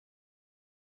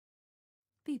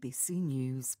BBC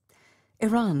News.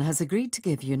 Iran has agreed to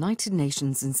give United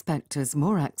Nations inspectors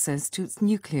more access to its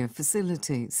nuclear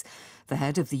facilities. The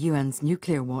head of the UN's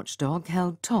nuclear watchdog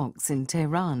held talks in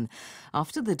Tehran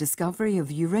after the discovery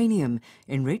of uranium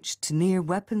enriched to near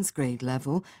weapons-grade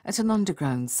level at an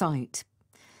underground site.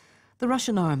 The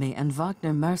Russian army and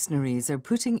Wagner mercenaries are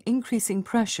putting increasing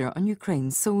pressure on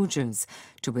Ukraine's soldiers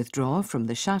to withdraw from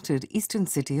the shattered eastern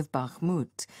city of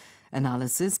Bakhmut.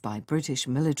 Analysis by British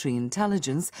military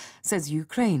intelligence says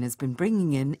Ukraine has been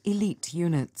bringing in elite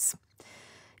units.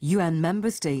 UN member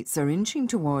states are inching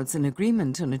towards an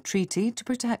agreement on a treaty to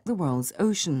protect the world's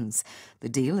oceans. The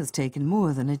deal has taken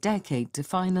more than a decade to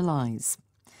finalise.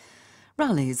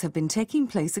 Rallies have been taking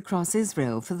place across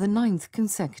Israel for the 9th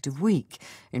consecutive week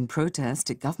in protest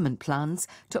at government plans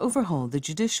to overhaul the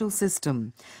judicial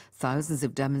system. Thousands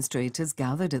of demonstrators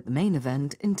gathered at the main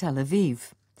event in Tel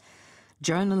Aviv.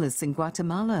 Journalists in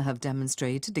Guatemala have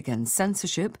demonstrated against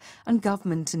censorship and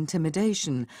government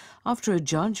intimidation after a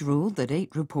judge ruled that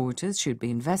 8 reporters should be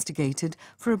investigated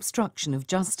for obstruction of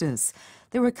justice.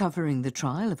 They were covering the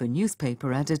trial of a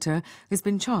newspaper editor who's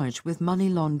been charged with money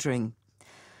laundering.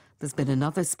 There's been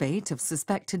another spate of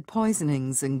suspected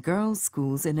poisonings in girls'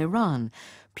 schools in Iran.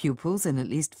 Pupils in at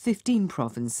least 15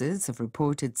 provinces have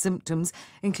reported symptoms,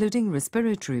 including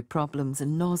respiratory problems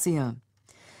and nausea.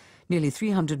 Nearly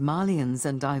 300 Malians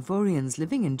and Ivorians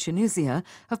living in Tunisia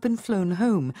have been flown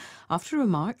home after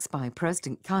remarks by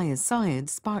President Kais Saied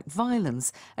sparked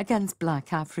violence against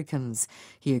black Africans.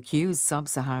 He accused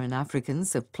sub-Saharan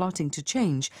Africans of plotting to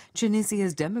change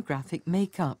Tunisia's demographic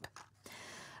makeup.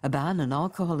 A ban on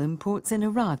alcohol imports in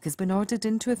Iraq has been ordered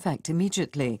into effect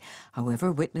immediately.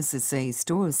 However, witnesses say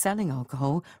stores selling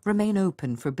alcohol remain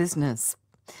open for business.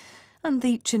 And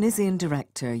the Tunisian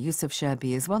director, Youssef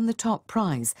Chebbi, has won the top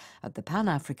prize at the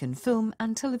Pan-African Film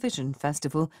and Television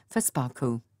Festival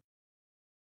FESPACO.